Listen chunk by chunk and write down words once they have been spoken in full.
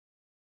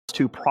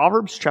To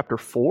Proverbs chapter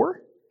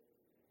 4.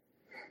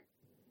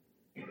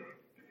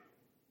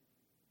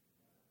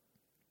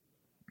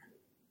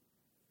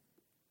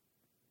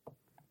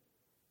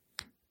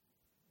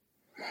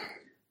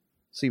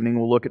 This evening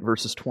we'll look at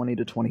verses 20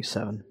 to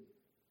 27.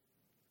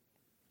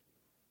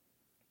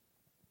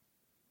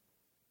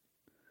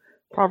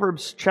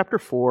 Proverbs chapter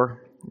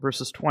 4,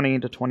 verses 20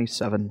 to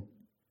 27.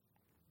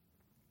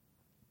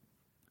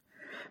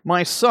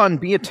 My son,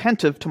 be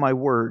attentive to my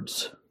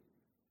words.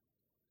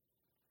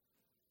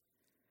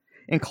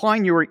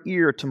 Incline your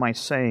ear to my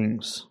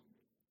sayings.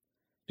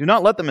 Do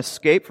not let them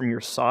escape from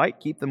your sight.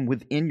 Keep them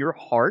within your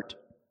heart.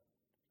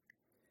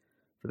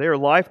 For they are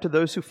life to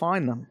those who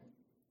find them,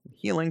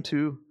 healing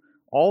to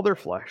all their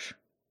flesh.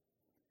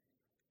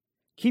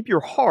 Keep your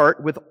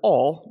heart with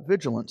all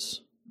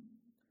vigilance,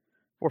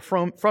 for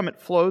from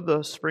it flow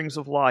the springs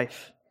of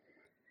life.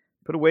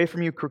 Put away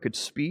from you crooked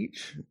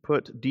speech.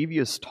 Put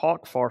devious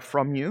talk far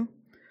from you.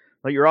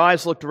 Let your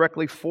eyes look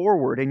directly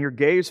forward, and your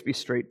gaze be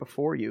straight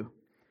before you.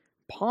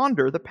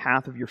 Ponder the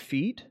path of your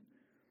feet,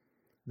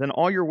 then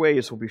all your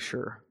ways will be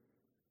sure.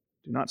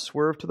 Do not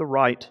swerve to the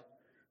right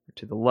or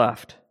to the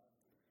left,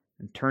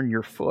 and turn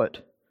your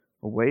foot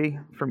away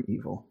from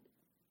evil.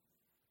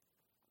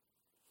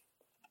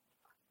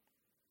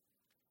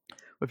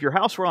 If your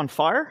house were on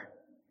fire,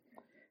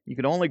 you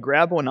could only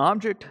grab one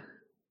object,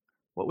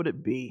 what would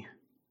it be?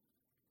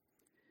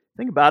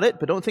 Think about it,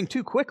 but don't think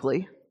too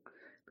quickly,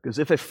 because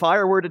if a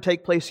fire were to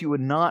take place, you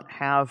would not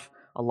have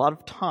a lot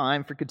of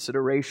time for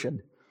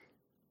consideration.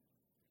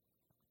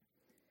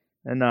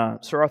 In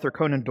Sir Arthur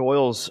Conan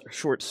Doyle's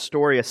short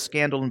story, A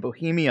Scandal in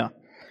Bohemia,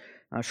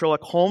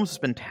 Sherlock Holmes has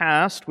been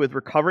tasked with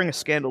recovering a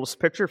scandalous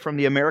picture from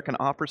the American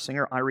opera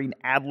singer Irene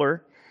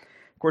Adler.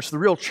 Of course, the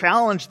real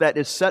challenge that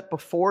is set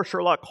before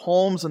Sherlock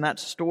Holmes in that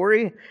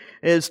story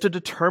is to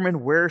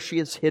determine where she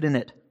has hidden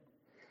it.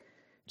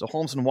 So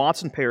Holmes and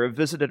Watson pair have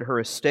visited her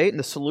estate, and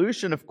the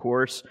solution, of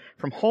course,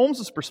 from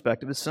Holmes'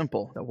 perspective is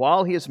simple. That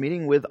while he is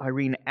meeting with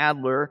Irene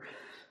Adler,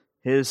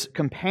 his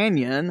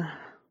companion,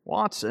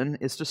 Watson,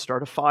 is to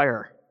start a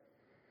fire.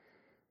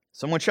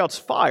 Someone shouts,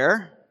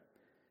 "Fire!"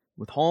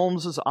 With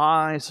Holmes'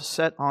 eyes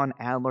set on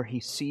Adler, he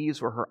sees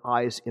where her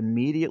eyes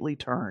immediately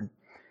turn.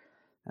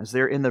 As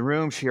they're in the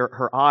room,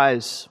 her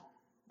eyes,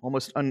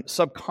 almost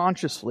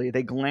subconsciously,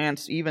 they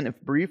glance, even if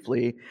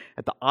briefly,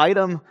 at the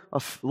item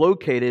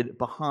located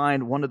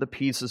behind one of the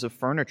pieces of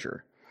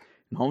furniture.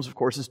 And Holmes, of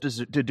course, has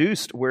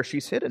deduced where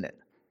she's hidden it.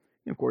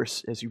 And of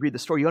course, as you read the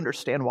story, you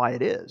understand why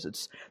it is.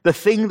 It's the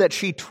thing that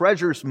she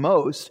treasures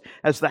most,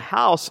 as the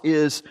house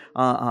is,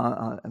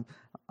 as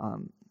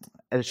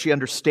she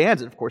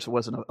understands it. Of course, it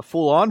wasn't a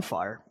full-on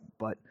fire,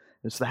 but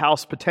as the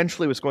house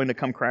potentially was going to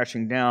come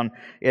crashing down,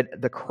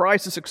 the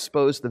crisis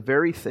exposed the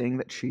very thing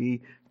that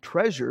she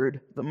treasured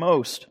the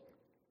most.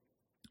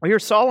 Well, here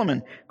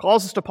Solomon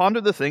calls us to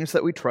ponder the things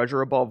that we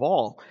treasure above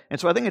all. And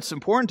so I think it's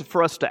important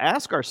for us to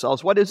ask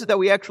ourselves, what is it that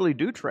we actually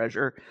do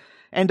treasure?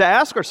 And to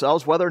ask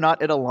ourselves whether or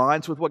not it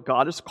aligns with what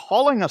God is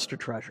calling us to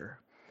treasure.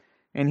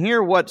 And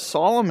here what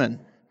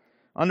Solomon,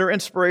 under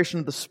inspiration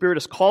of the Spirit,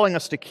 is calling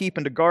us to keep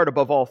and to guard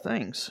above all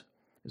things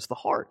is the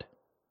heart.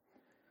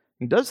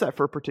 He does that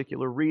for a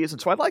particular reason.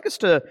 So I'd like us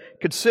to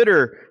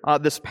consider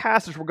this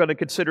passage. We're going to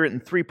consider it in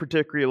three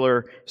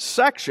particular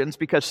sections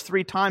because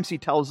three times he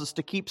tells us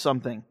to keep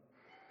something.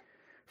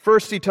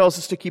 First, he tells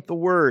us to keep the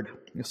Word.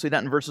 You'll see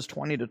that in verses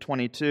 20 to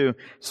 22.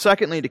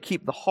 Secondly, to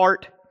keep the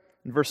heart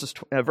in verse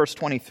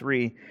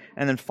 23.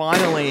 And then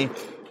finally,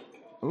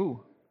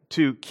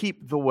 to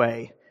keep the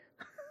way.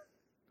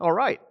 All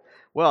right.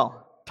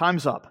 Well,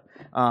 time's up.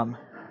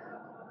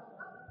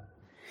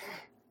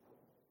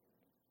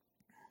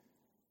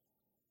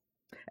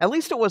 At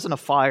least it wasn't a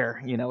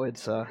fire,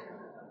 it's Well,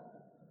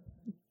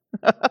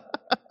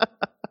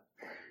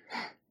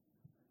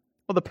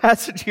 the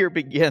passage here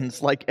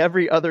begins like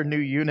every other new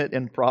unit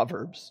in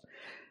Proverbs.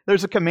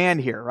 There's a command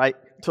here, right?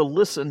 To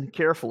listen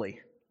carefully.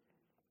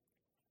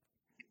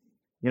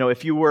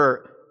 If you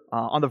were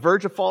on the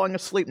verge of falling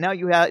asleep, now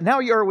you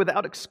are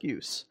without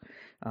excuse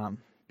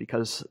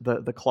because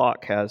the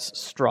clock has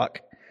struck.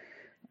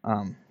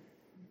 But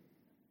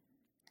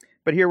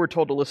here we're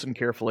told to listen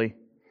carefully.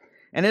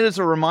 And it is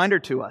a reminder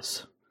to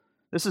us.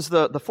 This is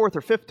the fourth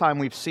or fifth time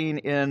we've seen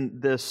in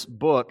this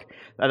book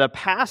that a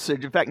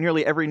passage, in fact,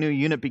 nearly every new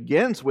unit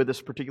begins with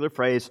this particular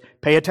phrase,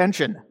 pay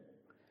attention.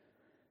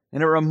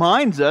 And it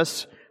reminds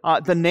us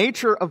the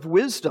nature of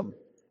wisdom.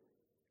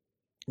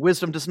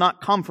 Wisdom does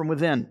not come from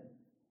within.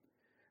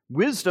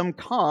 Wisdom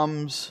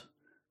comes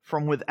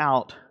from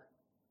without.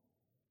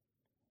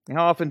 And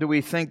how often do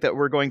we think that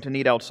we're going to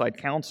need outside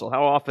counsel?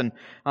 How often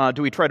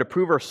do we try to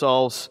prove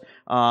ourselves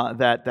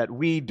that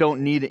we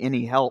don't need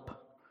any help?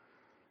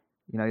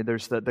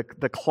 There's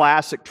the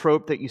classic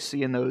trope that you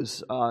see in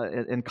those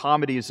in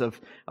comedies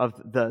of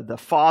the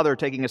father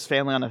taking his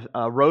family on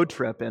a road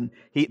trip, and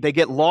they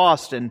get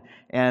lost, and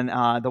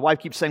the wife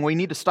keeps saying, "We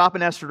need to stop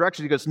and ask for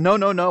directions." He goes,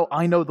 "No,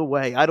 I know the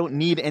way. I don't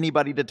need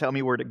anybody to tell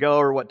me where to go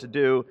or what to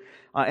do."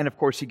 And of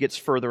course, he gets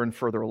further and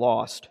further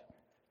lost.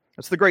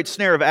 It's the great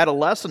snare of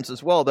adolescence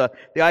as well, the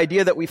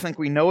idea that we think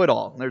we know it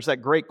all. There's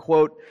that great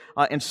quote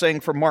in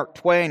saying from Mark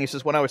Twain. He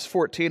says, "When I was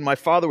 14, my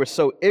father was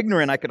so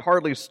ignorant I could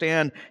hardly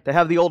stand to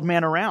have the old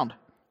man around.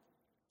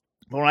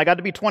 But when I got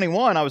to be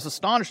 21, I was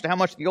astonished at how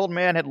much the old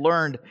man had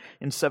learned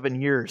in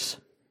 7 years."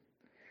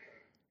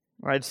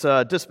 Right? It's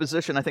a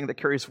disposition, I think, that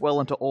carries well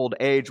into old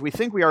age. We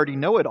think we already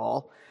know it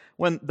all,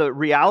 when the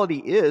reality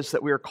is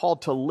that we are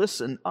called to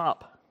listen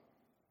up.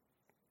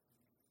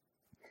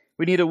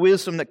 We need a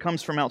wisdom that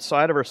comes from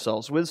outside of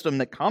ourselves, wisdom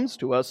that comes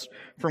to us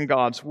from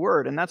God's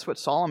Word. And that's what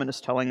Solomon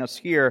is telling us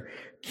here.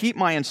 Keep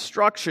my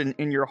instruction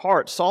in your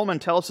heart. Solomon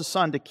tells his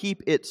son to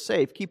keep it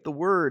safe, keep the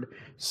Word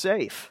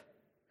safe.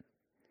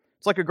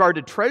 It's like a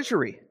guarded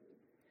treasury.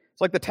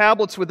 It's like the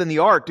tablets within the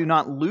ark. Do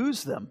not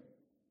lose them.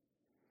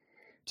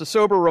 It's a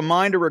sober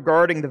reminder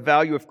regarding the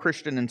value of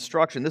Christian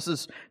instruction. This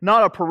is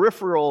not a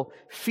peripheral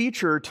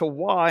feature to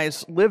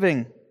wise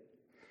living.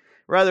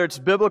 Rather, it's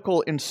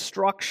biblical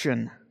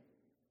instruction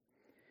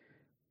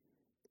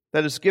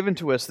that is given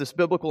to us. This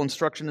biblical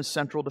instruction is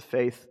central to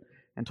faith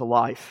and to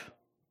life.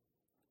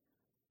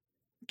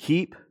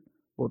 Keep,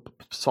 what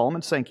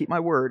Solomon's saying, keep my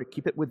word,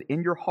 keep it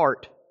within your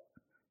heart.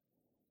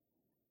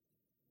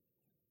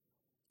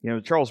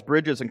 Charles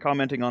Bridges, in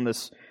commenting on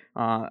this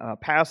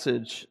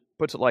passage,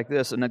 puts it like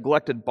this: a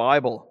neglected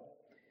Bible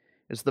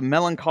is the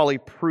melancholy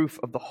proof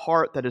of the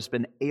heart that has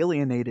been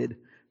alienated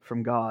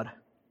from God.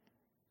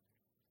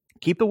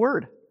 Keep the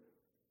word.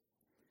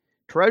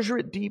 Treasure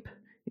it deep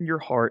in your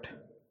heart.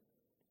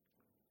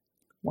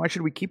 Why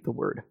should we keep the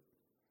word?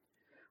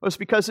 Well, it's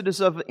because it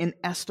is of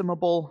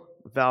inestimable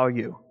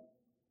value.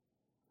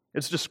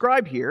 It's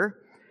described here,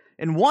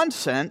 in one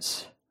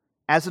sense,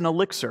 as an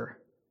elixir.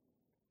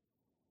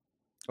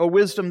 A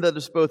wisdom that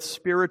is both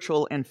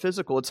spiritual and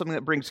physical. It's something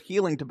that brings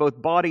healing to both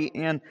body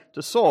and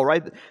to soul,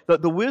 right?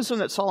 The wisdom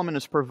that Solomon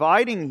is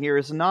providing here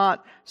is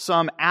not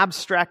some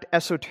abstract,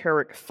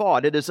 esoteric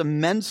thought. It is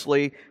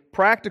immensely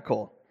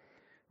practical,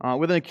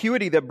 with an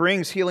acuity that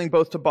brings healing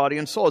both to body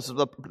and soul,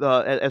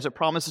 as it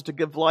promises to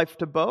give life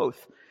to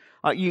both.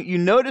 You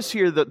notice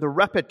here that the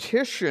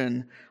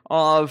repetition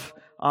of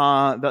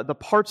the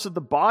parts of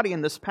the body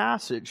in this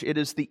passage. It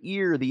is the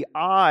ear, the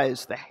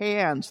eyes, the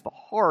hands, the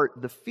heart,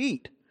 the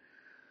feet.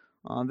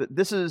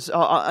 This is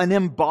an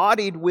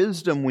embodied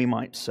wisdom, we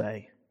might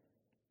say.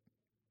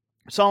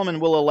 Solomon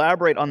will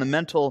elaborate on the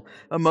mental,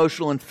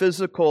 emotional, and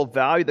physical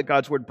value that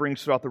God's Word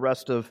brings throughout the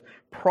rest of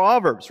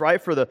Proverbs,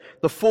 right? For the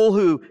fool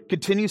who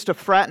continues to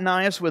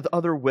fraternize with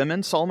other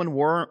women, Solomon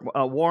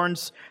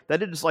warns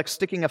that it is like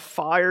sticking a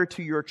fire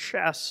to your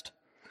chest,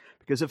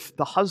 because if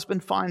the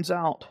husband finds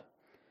out,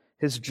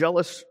 his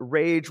jealous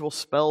rage will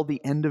spell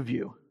the end of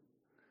you.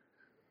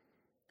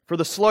 For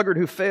the sluggard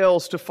who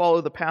fails to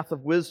follow the path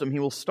of wisdom, he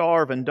will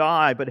starve and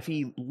die. But if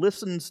he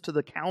listens to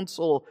the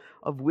counsel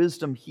of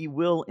wisdom, he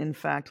will in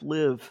fact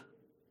live.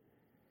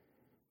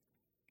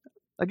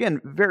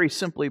 Again, very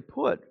simply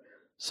put,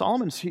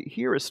 Solomon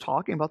here is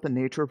talking about the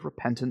nature of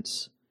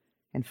repentance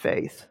and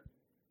faith.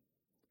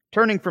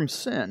 Turning from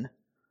sin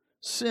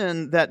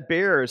that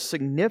bears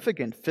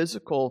significant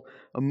physical,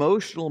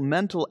 emotional,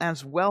 mental,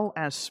 as well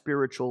as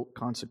spiritual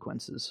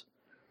consequences.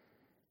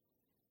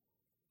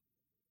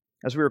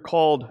 As we are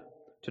called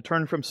to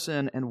turn from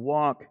sin and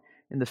walk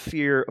in the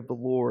fear of the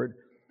Lord.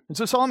 And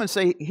so Solomon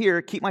say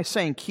here, keep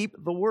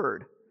the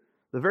word.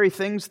 The very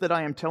things that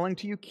I am telling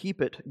to you,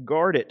 keep it,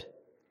 guard it.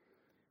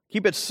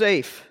 Keep it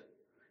safe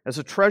as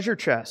a treasure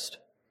chest.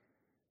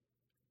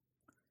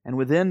 And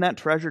within that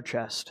treasure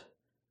chest,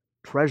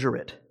 treasure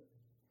it.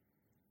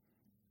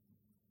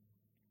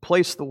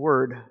 Place the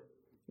word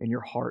in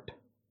your heart.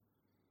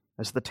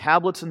 As the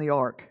tablets in the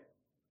ark,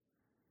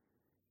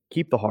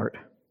 keep the heart.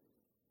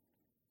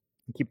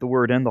 Keep the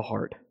word in the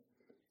heart.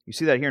 You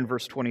see that here in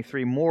verse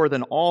 23. More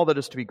than all that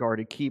is to be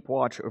guarded, keep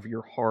watch over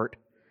your heart.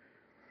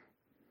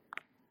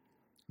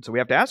 And so we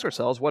have to ask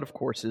ourselves, what, of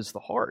course, is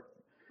the heart?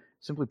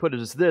 Simply put, it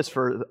is this,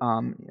 for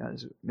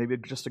maybe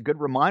just a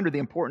good reminder, the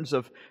importance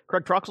of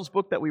Craig Troxell's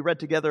book that we read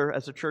together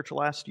as a church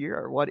last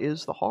year. What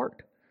is the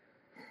heart?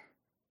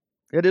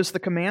 It is the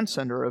command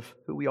center of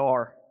who we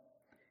are.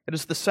 It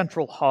is the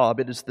central hub.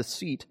 It is the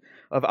seat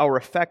of our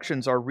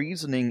affections, our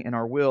reasoning, and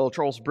our will.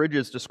 Charles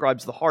Bridges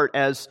describes the heart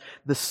as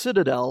the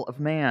citadel of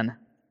man.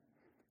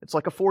 It's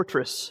like a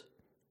fortress.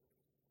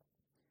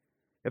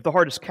 If the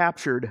heart is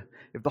captured,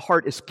 if the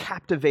heart is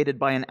captivated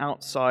by an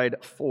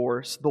outside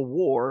force, the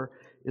war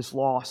is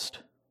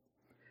lost.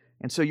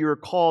 And so you are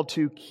called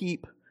to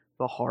keep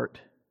the heart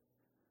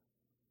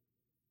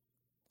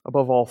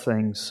above all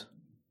things.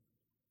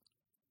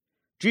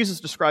 Jesus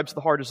describes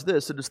the heart as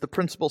this: it is the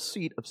principal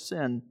seat of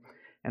sin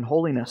and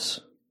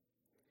holiness.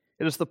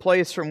 It is the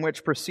place from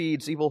which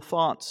proceeds evil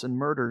thoughts and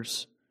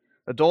murders,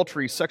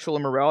 adultery, sexual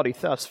immorality,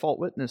 thefts, false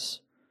witness,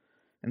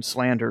 and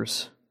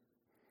slanders.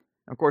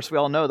 Of course, we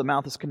all know the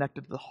mouth is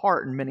connected to the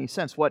heart in many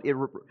senses. What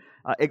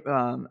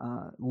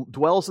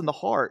dwells in the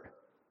heart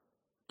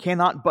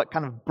cannot but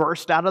kind of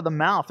burst out of the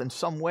mouth in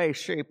some way,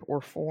 shape,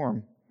 or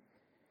form.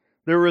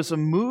 There is a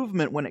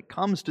movement when it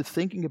comes to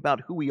thinking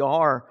about who we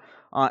are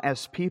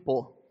as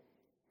people.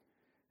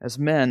 as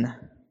men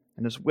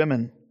and as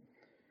women,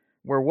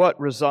 where what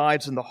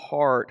resides in the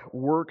heart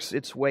works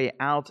its way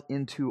out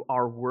into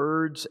our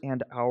words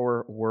and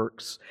our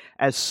works,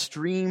 as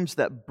streams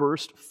that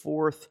burst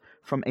forth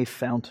from a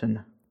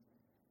fountain.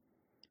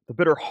 The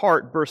bitter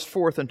heart bursts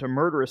forth into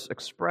murderous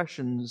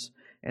expressions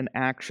and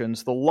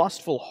actions. The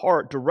lustful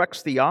heart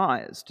directs the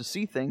eyes to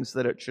see things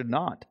that it should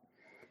not,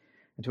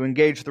 and to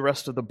engage the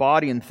rest of the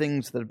body in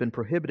things that have been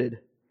prohibited.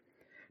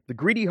 The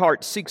greedy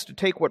heart seeks to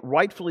take what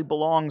rightfully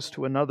belongs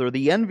to another.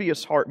 The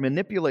envious heart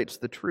manipulates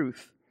the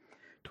truth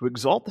to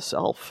exalt the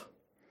self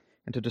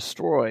and to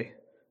destroy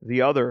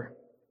the other.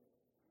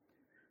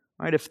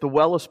 Right? If the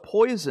well is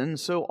poisoned,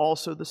 so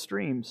also the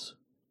streams.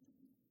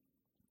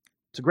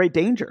 It's a great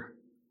danger.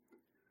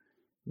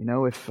 You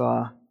know, if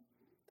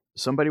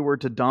somebody were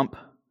to dump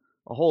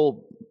a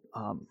whole,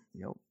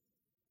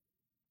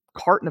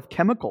 carton of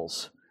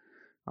chemicals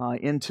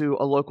into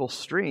a local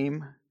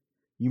stream,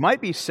 you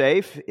might be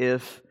safe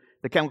if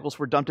the chemicals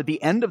were dumped at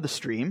the end of the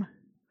stream,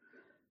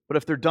 but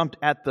if they're dumped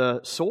at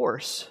the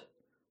source,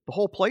 the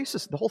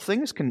whole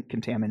thing is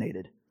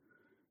contaminated.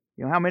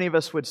 You know, how many of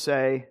us would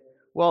say,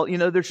 well,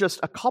 there's just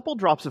a couple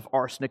drops of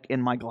arsenic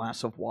in my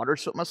glass of water,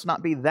 so it must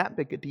not be that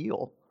big a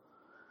deal.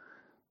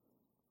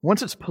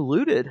 Once it's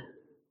polluted,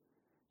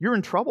 you're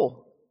in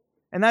trouble.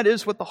 And that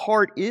is what the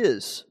heart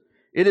is.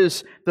 It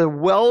is the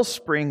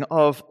wellspring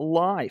of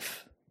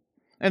life.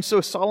 And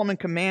so Solomon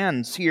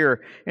commands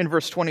here in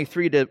verse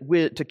 23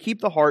 to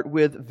keep the heart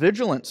with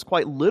vigilance.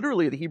 Quite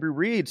literally, the Hebrew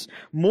reads,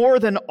 more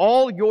than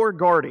all your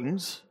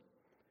guardings,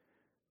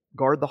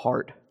 guard the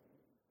heart.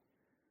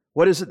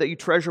 What is it that you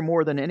treasure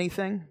more than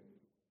anything?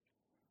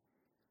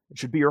 It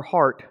should be your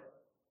heart.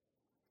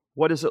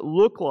 What does it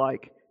look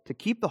like to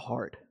keep the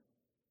heart?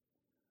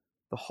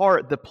 The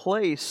heart, the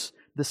place,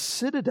 the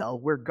citadel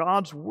where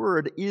God's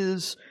Word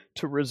is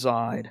to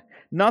reside.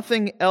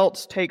 Nothing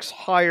else takes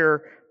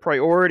higher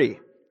priority.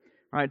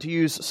 All right, to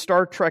use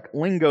Star Trek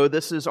lingo,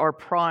 this is our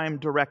prime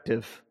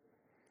directive.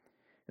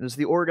 It is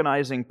the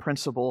organizing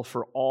principle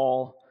for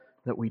all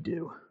that we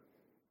do.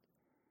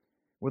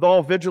 With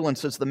all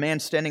vigilance as the man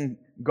standing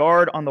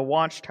guard on the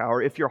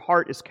watchtower, if your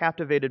heart is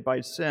captivated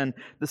by sin,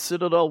 the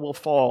citadel will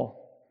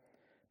fall.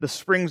 The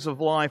springs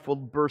of life will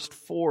burst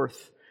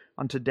forth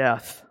unto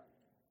death.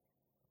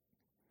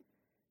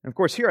 And of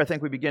course, here I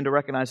think we begin to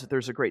recognize that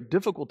there's a great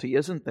difficulty,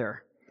 isn't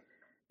there?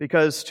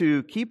 Because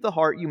to keep the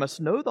heart, you must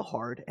know the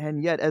heart.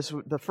 And yet, as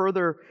the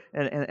further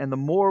and the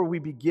more we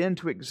begin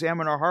to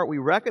examine our heart, we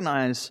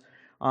recognize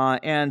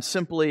and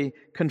simply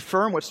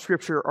confirm what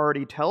Scripture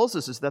already tells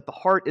us, is that the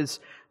heart is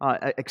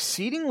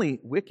exceedingly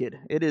wicked.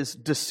 It is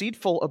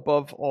deceitful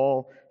above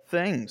all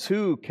things.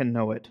 Who can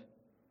know it?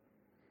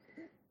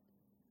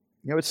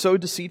 It's so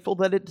deceitful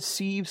that it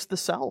deceives the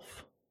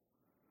self.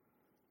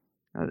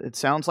 It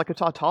sounds like a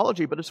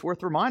tautology, but it's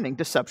worth reminding.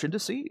 Deception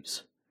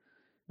deceives.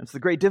 It's the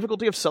great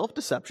difficulty of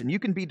self-deception. You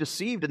can be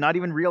deceived and not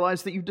even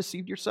realize that you've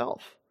deceived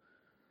yourself.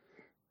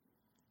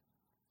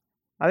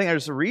 I think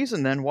there's a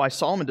reason then why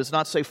Solomon does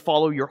not say,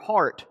 follow your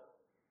heart.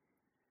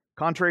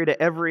 Contrary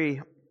to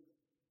every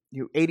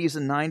 80s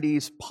and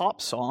 90s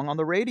pop song on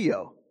the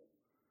radio.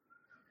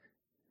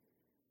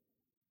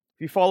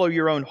 If you follow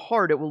your own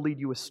heart, it will lead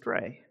you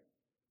astray.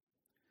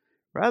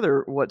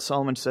 Rather, what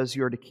Solomon says,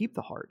 you are to keep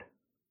the heart,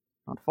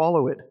 not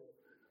follow it.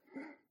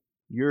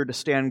 You're to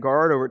stand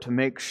guard over it to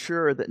make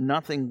sure that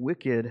nothing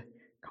wicked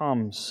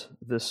comes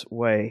this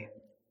way.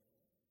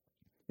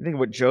 You think of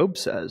what Job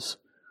says.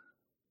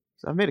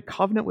 I've made a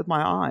covenant with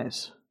my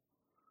eyes.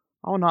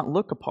 I will not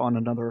look upon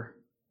another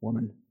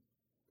woman.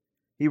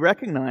 He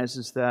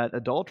recognizes that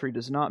adultery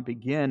does not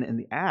begin in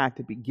the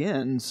act, it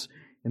begins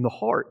in the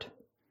heart.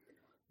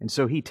 And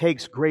so he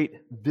takes great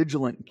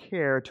vigilant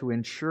care to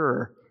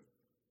ensure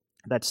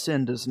that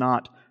sin does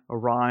not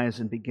arise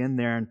and begin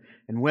there.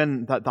 And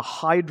when the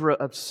hydra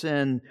of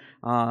sin,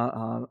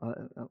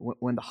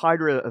 when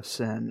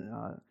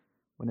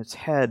its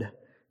head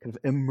kind of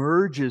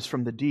emerges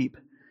from the deep,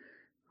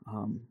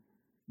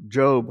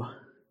 Job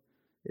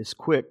is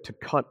quick to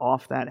cut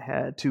off that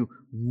head, to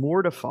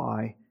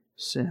mortify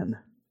sin.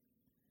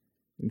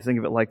 You think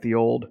of it like the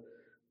old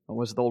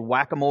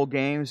whack-a-mole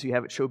games you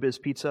have at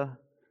Showbiz Pizza,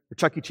 or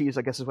Chuck E. Cheese,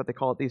 I guess is what they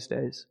call it these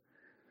days.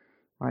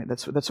 Right?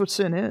 That's what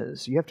sin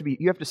is. You have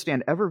to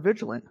stand ever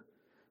vigilant.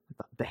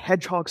 The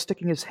hedgehog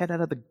sticking his head out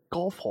of the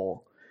golf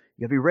hole.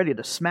 You have to be ready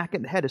to smack it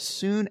in the head as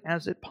soon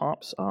as it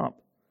pops up.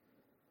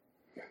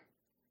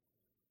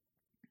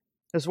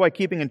 That's why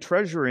keeping and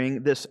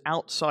treasuring this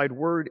outside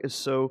word is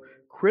so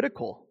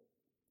critical.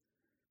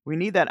 We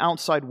need that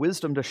outside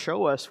wisdom to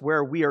show us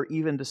where we are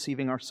even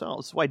deceiving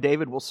ourselves. That's why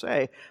David will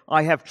say,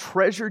 I have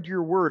treasured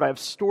your word, I have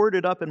stored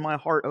it up in my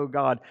heart, O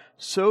God,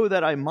 so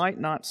that I might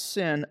not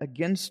sin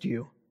against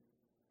you.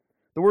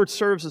 The word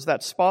serves as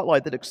that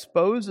spotlight that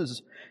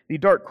exposes the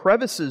dark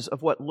crevices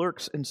of what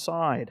lurks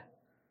inside.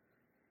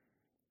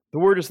 The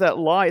word is that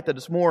light that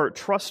is more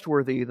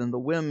trustworthy than the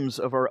whims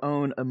of our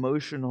own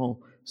emotional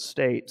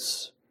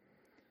states.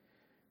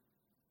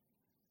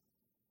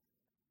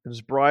 It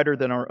is brighter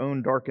than our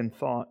own darkened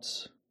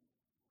thoughts.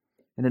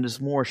 and it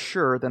is more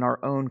sure than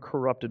our own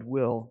corrupted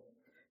will.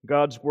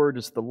 God's word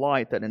is the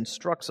light that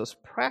instructs us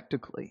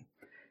practically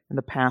in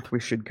the path we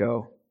should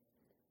go.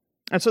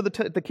 And so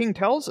the king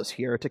tells us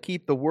here to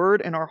keep the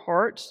word in our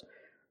hearts,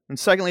 and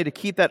secondly, to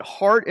keep that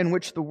heart in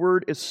which the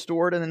word is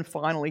stored, and then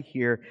finally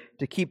here,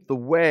 to keep the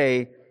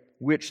way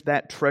which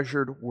that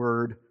treasured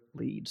word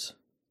leads.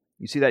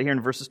 You see that here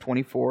in verses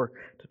 24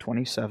 to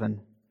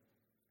 27.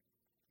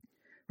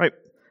 Right?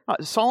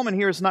 Solomon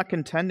here is not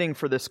contending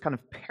for this kind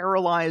of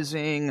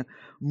paralyzing,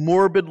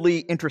 morbidly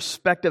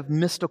introspective,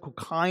 mystical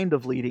kind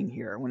of leading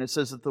here when it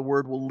says that the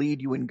word will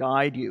lead you and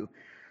guide you.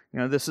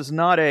 This is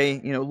not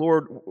a,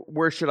 Lord,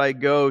 where should I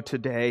go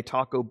today,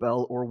 Taco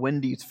Bell or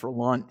Wendy's for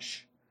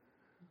lunch?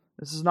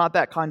 This is not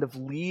that kind of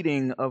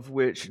leading of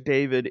which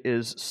David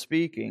is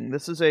speaking.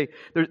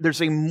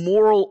 There's a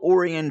moral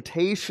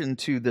orientation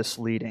to this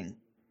leading.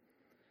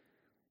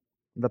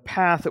 The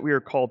path that we are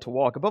called to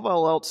walk. Above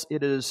all else,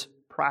 it is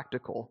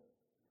practical.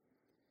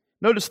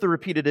 Notice the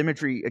repeated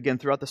imagery again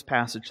throughout this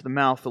passage: the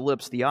mouth, the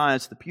lips, the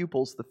eyes, the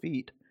pupils, the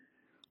feet.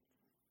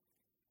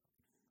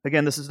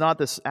 Again, this is not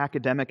this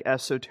academic,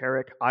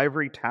 esoteric,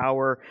 ivory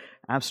tower,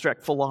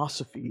 abstract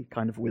philosophy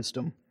kind of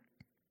wisdom.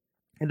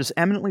 It is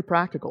eminently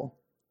practical.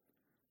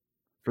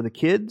 For the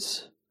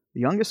kids, the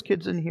youngest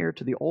kids in here,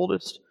 to the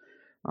oldest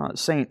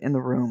saint in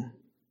the room.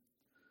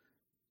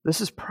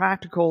 This is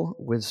practical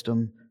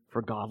wisdom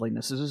for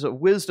godliness. This is a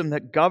wisdom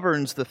that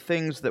governs the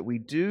things that we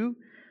do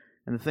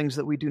and the things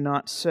that we do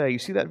not say. You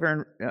see that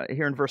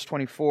here in verse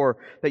 24,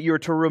 that you are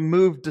to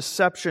remove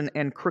deception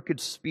and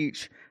crooked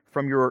speech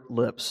from your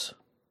lips.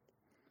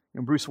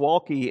 And Bruce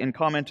Waltke, in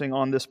commenting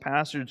on this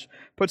passage,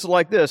 puts it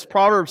like this: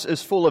 Proverbs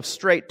is full of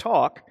straight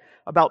talk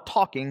about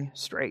talking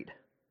straight.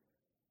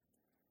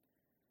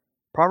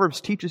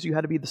 Proverbs teaches you how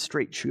to be the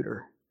straight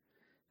shooter,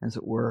 as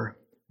it were,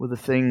 with the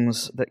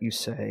things that you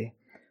say.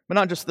 But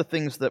not just the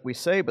things that we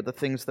say, but the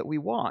things that we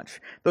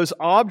watch. Those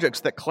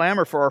objects that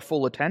clamor for our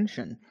full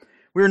attention.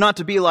 We are not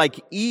to be like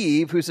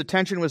Eve, whose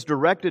attention was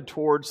directed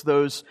towards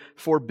those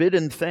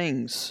forbidden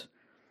things.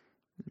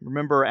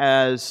 Remember,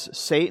 as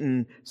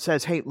Satan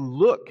says, hey,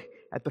 look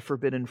at the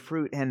forbidden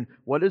fruit. And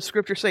what does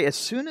Scripture say? As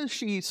soon as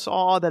she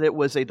saw that it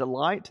was a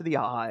delight to the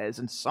eyes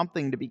and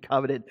something to be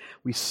coveted,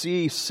 we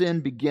see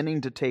sin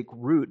beginning to take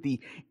root. The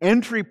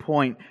entry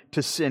point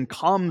to sin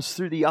comes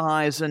through the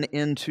eyes and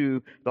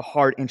into the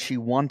heart, and she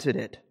wanted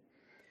it.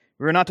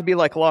 We are not to be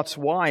like Lot's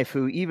wife,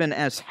 who even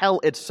as hell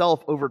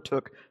itself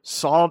overtook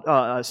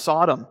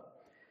Sodom,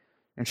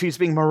 and she's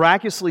being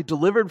miraculously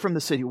delivered from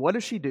the city. What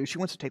does she do? She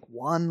wants to take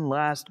one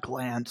last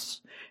glance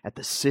at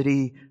the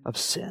city of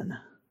sin.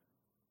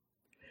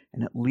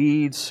 And it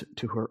leads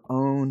to her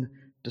own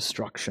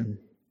destruction.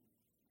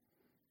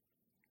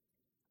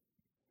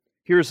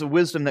 Here's a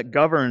wisdom that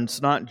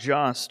governs not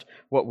just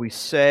what we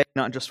say,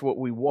 not just what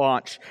we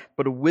watch,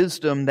 but a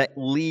wisdom that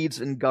leads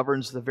and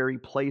governs the very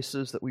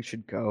places that we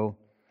should go.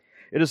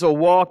 It is a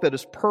walk that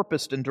is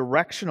purposed and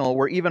directional,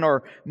 where even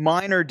our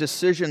minor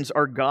decisions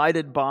are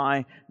guided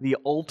by the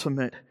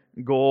ultimate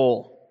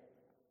goal.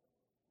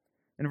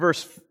 In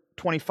verse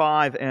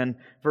 25 and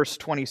verse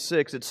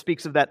 26, it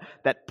speaks of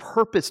that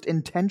purposed,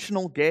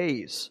 intentional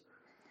gaze.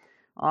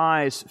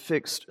 Eyes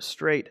fixed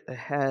straight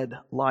ahead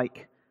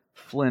like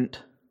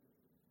flint.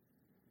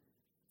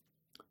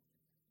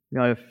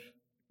 If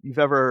you've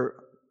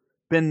ever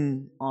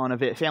been on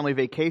a family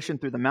vacation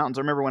through the mountains,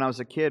 I remember when I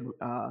was a kid,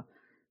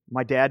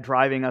 my dad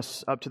driving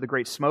us up to the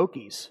Great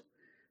Smokies.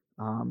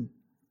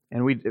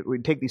 And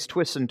we'd take these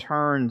twists and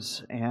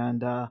turns,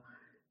 and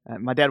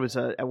my dad was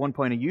at one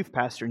point a youth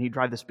pastor, and he'd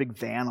drive this big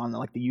van on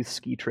like the youth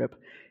ski trip.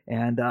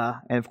 And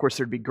of course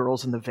there'd be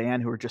girls in the van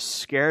who were just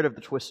scared of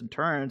the twists and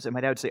turns. And my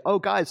dad would say, "Oh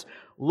guys,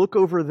 look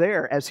over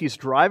there," as he's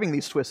driving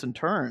these twists and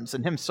turns.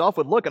 And himself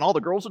would look, and all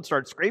the girls would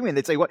start screaming.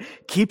 They'd say, "What?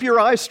 Keep your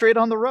eyes straight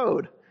on the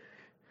road."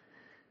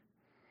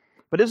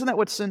 But isn't that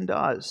what sin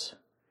does?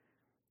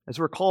 As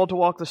we're called to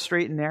walk the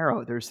straight and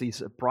narrow, there's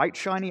these bright,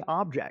 shiny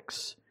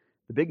objects,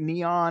 the big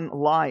neon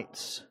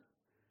lights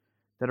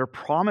that are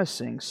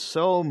promising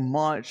so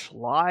much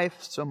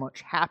life, so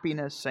much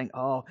happiness, saying,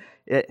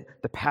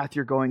 the path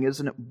you're going,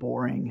 isn't it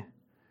boring?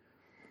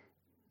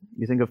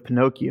 You think of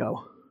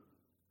Pinocchio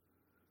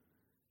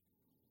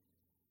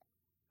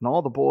and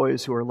all the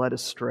boys who are led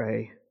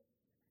astray.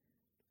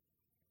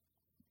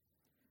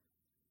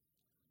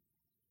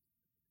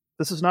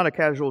 This is not a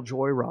casual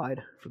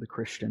joyride for the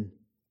Christian.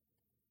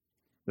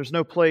 There's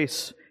no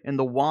place in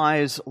the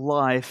wise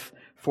life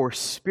for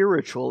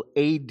spiritual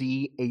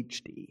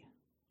ADHD.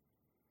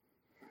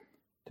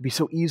 To be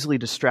so easily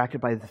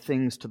distracted by the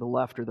things to the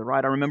left or the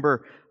right. I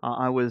remember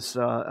I used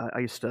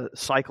to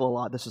cycle a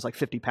lot. This is like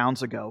 50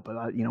 pounds ago, but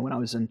when I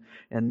was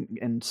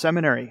in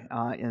seminary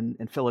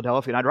in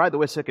Philadelphia, and I'd ride the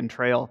Wissahickon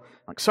Trail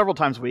like several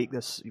times a week.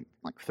 This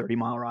like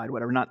 30-mile ride,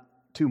 whatever, not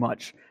too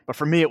much. But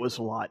for me, it was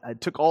a lot.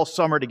 It took all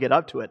summer to get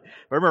up to it.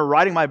 But I remember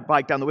riding my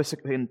bike down the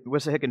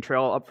Wissahickon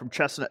Trail up from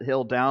Chestnut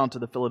Hill down to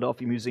the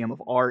Philadelphia Museum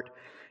of Art.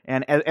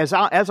 And as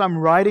I'm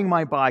riding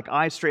my bike,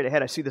 eyes straight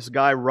ahead, I see this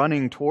guy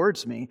running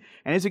towards me.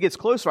 And as he gets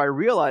closer, I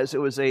realize it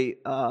was a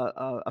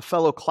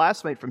fellow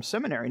classmate from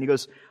seminary. And he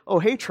goes, "Oh,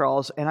 hey,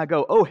 Charles." And I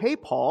go, "Oh, hey,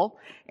 Paul."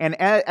 And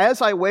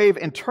as I wave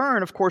and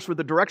turn, of course, with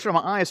the direction of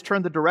my eyes,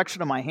 turn the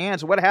direction of my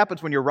hands. What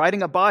happens when you're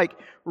riding a bike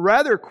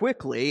rather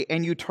quickly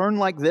and you turn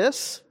like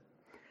this?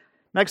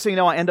 Next thing you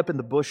know, I end up in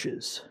the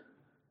bushes.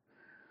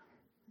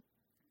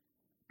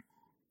 It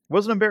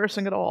wasn't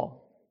embarrassing at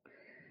all.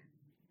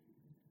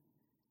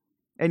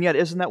 And yet,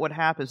 isn't that what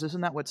happens? Isn't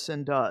that what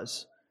sin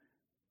does?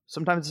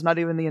 Sometimes it's not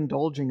even the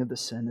indulging of the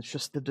sin. It's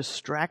just the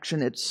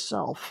distraction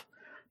itself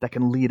that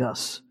can lead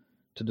us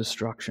to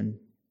destruction.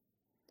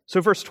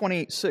 So verse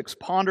 26,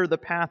 ponder the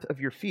path of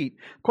your feet.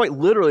 Quite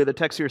literally, the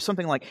text here is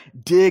something like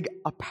dig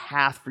a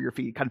path for your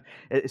feet.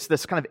 It's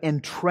this kind of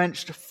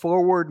entrenched,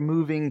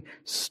 forward-moving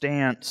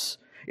stance.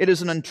 It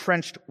is an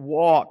entrenched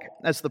walk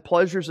as the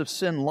pleasures of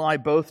sin lie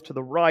both to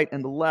the right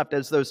and the left,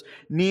 as those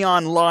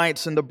neon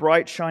lights and the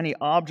bright, shiny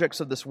objects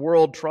of this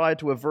world try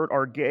to avert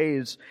our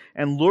gaze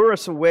and lure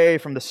us away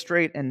from the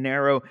straight and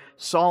narrow.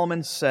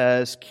 Solomon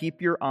says,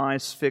 keep your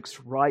eyes fixed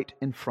right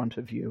in front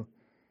of you.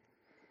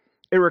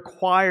 It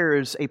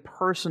requires a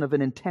person of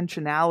an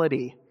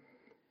intentionality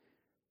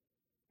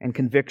and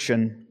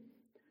conviction,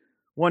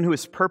 one who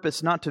is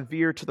purposed not to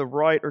veer to the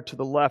right or to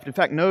the left. In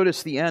fact,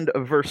 notice the end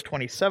of verse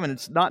 27.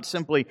 It's not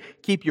simply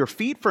keep your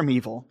feet from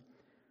evil.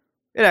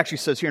 It actually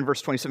says here in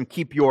verse 27,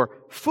 keep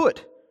your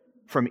foot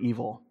from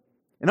evil.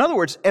 In other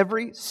words,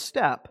 every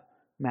step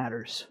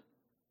matters.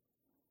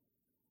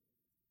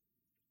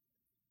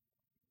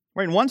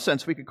 Right, in one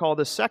sense, we could call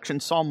this section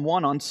Psalm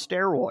 1 on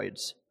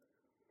steroids.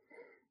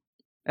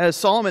 As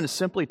Solomon is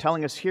simply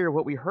telling us here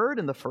what we heard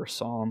in the first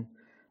psalm,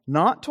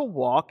 not to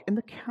walk in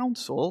the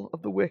counsel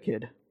of the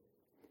wicked.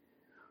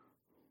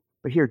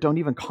 But here, don't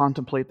even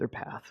contemplate their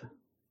path.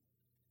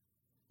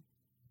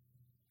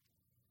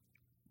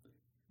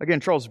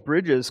 Again, Charles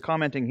Bridges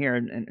commenting here,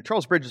 and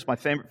Charles Bridges is my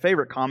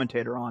favorite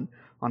commentator on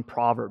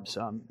Proverbs.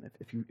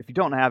 If you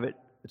don't have it,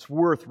 it's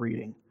worth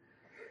reading.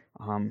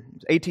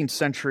 18th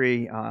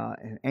century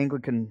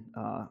Anglican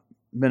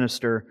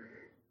minister.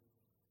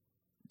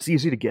 It's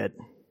easy to get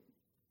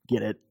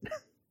it. I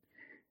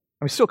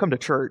mean, still come to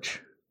church,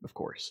 of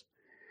course,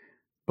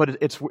 but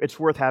it's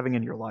worth having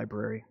in your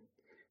library.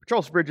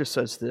 Charles Bridges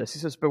says this. He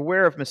says,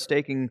 beware of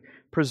mistaking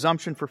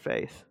presumption for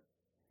faith,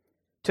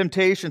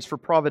 temptations for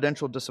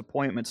providential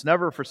disappointments.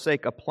 Never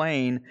forsake a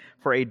plain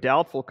for a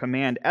doubtful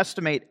command.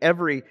 Estimate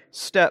every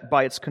step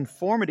by its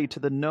conformity to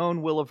the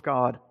known will of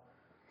God.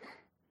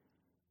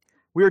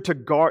 We are to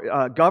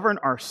govern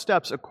our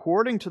steps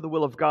according to the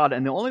will of God,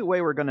 and the only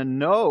way we're going to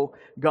know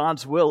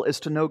God's will is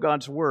to know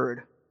God's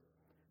Word.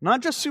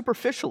 Not just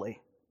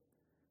superficially,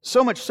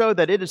 so much so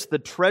that it is the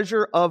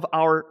treasure of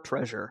our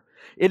treasure.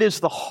 It is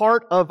the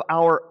heart of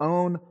our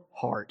own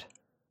heart.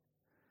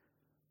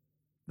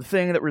 The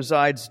thing that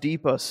resides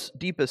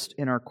deepest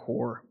in our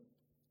core.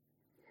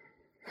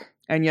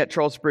 And yet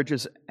Charles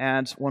Bridges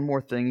adds one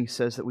more thing. He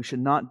says that we should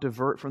not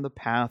divert from the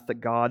path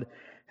that God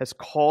has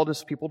called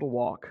His people to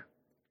walk,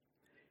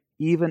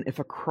 even if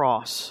a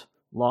cross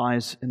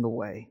lies in the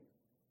way.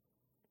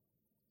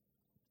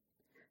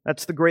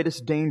 That's the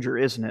greatest danger,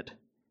 isn't it?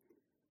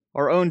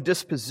 Our own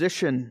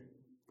disposition,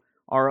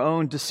 our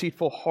own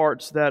deceitful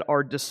hearts that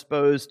are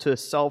disposed to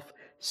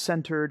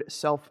self-centered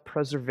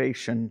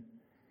self-preservation.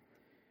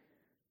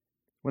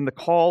 When the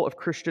call of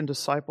Christian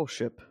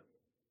discipleship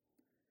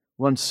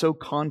runs so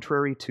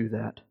contrary to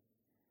that.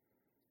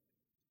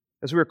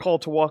 As we are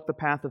called to walk the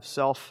path of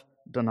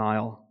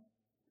self-denial,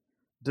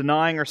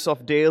 denying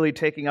ourselves daily,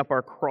 taking up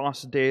our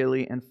cross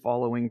daily, and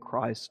following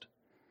Christ.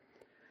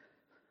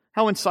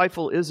 How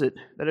insightful is it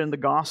that in the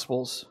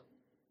Gospels,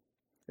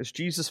 as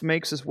Jesus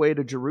makes His way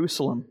to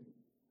Jerusalem,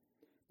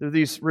 there are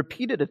these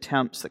repeated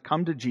attempts that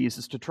come to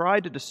Jesus to try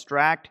to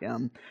distract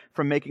Him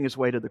from making His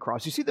way to the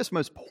cross. You see this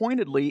most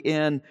pointedly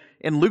in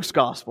Luke's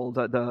Gospel.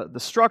 The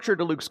structure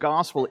to Luke's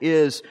Gospel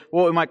is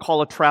what we might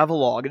call a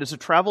travelogue. It is a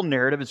travel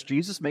narrative as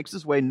Jesus makes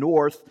His way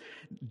north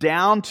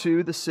down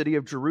to the city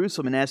of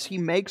Jerusalem. And as He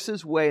makes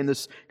His way in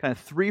this kind of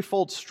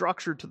threefold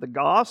structure to the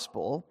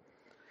Gospel,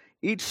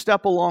 each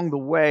step along the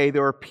way,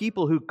 there are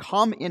people who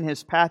come in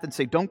His path and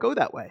say, don't go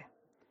that way.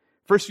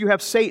 First, you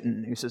have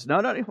Satan, who says, no,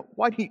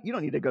 you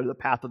don't need to go to the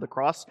path of the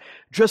cross.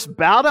 Just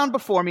bow down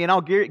before me and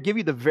I'll give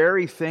you the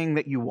very thing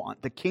that you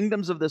want, the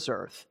kingdoms of this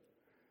earth.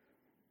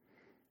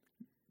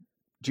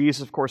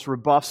 Jesus, of course,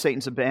 rebuffs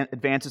Satan's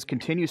advances,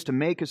 continues to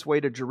make His way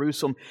to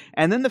Jerusalem.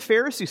 And then the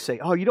Pharisees say,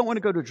 oh, you don't want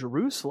to go to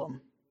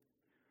Jerusalem?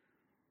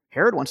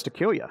 Herod wants to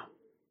kill you.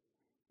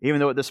 Even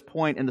though at this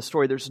point in the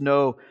story, there's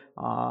no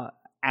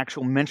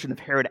actual mention of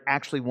Herod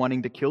actually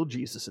wanting to kill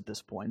Jesus at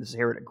this point. This is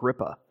Herod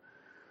Agrippa.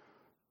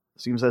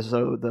 Seems as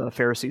though the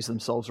Pharisees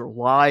themselves are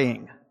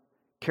lying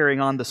carrying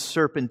on the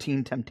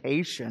serpentine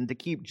temptation to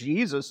keep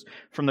Jesus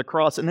from the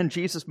cross. And then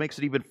Jesus makes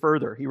it even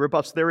further. He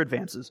rebuffs their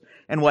advances.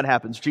 And what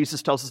happens?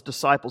 Jesus tells his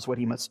disciples what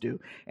he must do.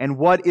 And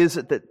what is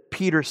it that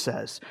Peter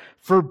says?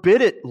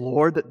 "Forbid it,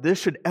 Lord, that this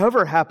should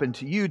ever happen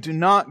to you. Do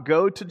not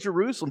go to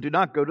Jerusalem. Do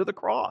not go to the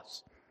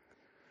cross."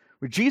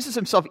 Where Jesus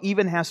himself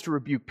even has to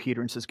rebuke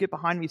Peter and says, "Get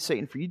behind me,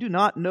 Satan, for you do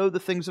not know the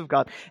things of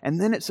God." And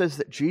then it says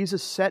that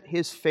Jesus set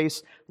his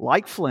face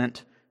like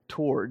flint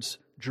towards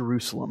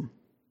Jerusalem.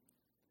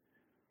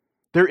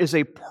 There is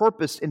a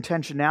purposed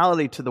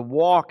intentionality to the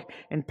walk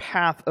and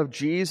path of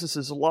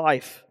Jesus'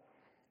 life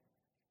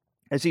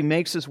as he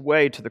makes his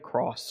way to the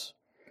cross,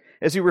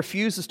 as he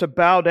refuses to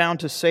bow down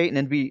to Satan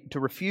and to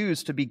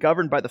refuse to be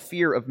governed by the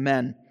fear of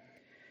men,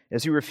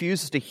 as he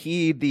refuses to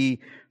heed the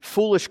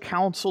foolish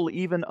counsel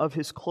even of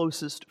his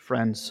closest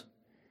friends.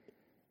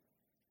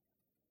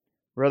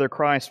 Rather,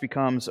 Christ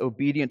becomes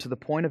obedient to the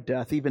point of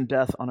death, even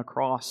death on a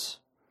cross,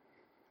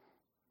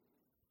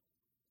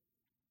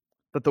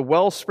 that the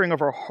wellspring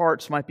of our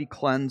hearts might be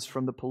cleansed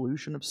from the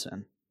pollution of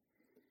sin,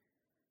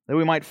 that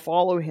we might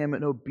follow him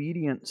in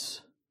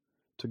obedience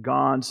to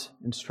God's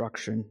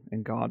instruction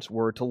and God's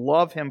word, to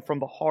love him from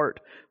the heart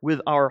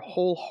with our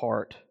whole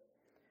heart,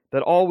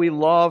 that all we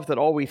love, that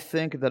all we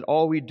think, that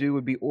all we do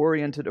would be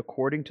oriented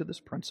according to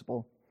this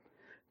principle,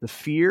 the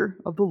fear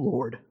of the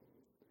Lord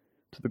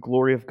to the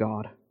glory of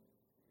God.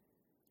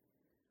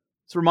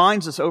 This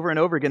reminds us over and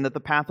over again that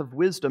the path of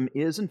wisdom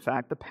is, in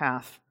fact, the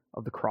path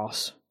of the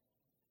cross.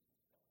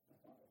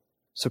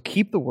 So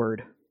keep the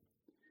word,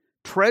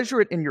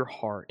 treasure it in your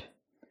heart,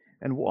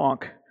 and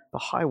walk the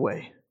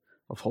highway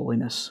of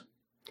holiness.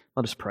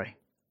 Let us pray.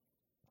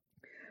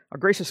 Our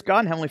gracious God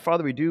and Heavenly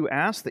Father, we do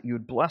ask that you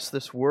would bless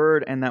this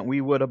word and that we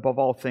would, above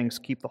all things,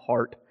 keep the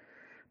heart,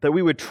 that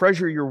we would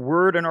treasure your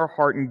word in our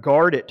heart and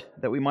guard it,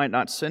 that we might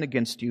not sin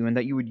against you, and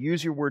that you would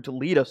use your word to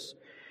lead us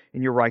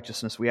in your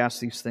righteousness. We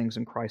ask these things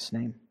in Christ's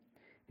name.